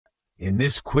In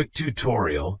this quick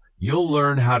tutorial, you'll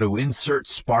learn how to insert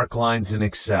Sparklines in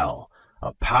Excel,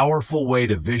 a powerful way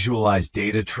to visualize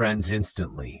data trends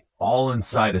instantly, all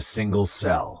inside a single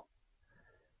cell.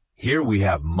 Here we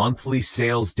have monthly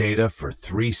sales data for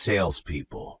 3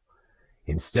 salespeople.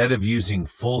 Instead of using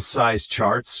full-size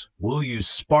charts, we'll use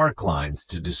Sparklines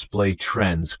to display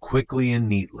trends quickly and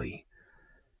neatly.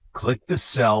 Click the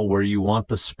cell where you want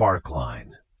the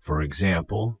Sparkline, for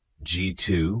example,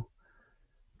 G2.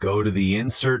 Go to the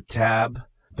Insert tab,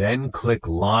 then click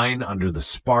Line under the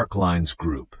Sparklines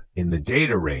group. In the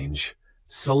data range,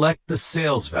 select the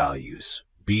sales values,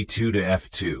 B2 to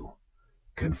F2.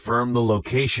 Confirm the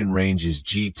location range is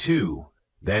G2,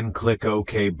 then click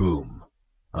OK. Boom.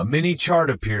 A mini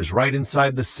chart appears right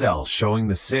inside the cell showing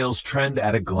the sales trend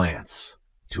at a glance.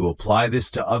 To apply this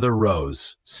to other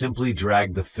rows, simply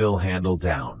drag the fill handle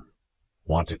down.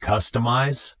 Want to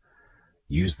customize?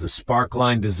 Use the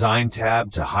Sparkline Design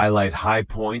tab to highlight high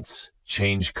points,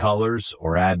 change colors,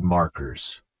 or add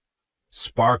markers.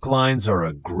 Sparklines are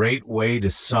a great way to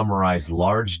summarize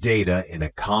large data in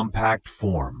a compact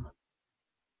form,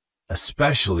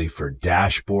 especially for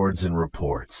dashboards and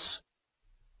reports.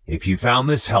 If you found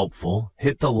this helpful,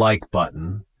 hit the like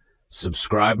button,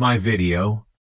 subscribe my video,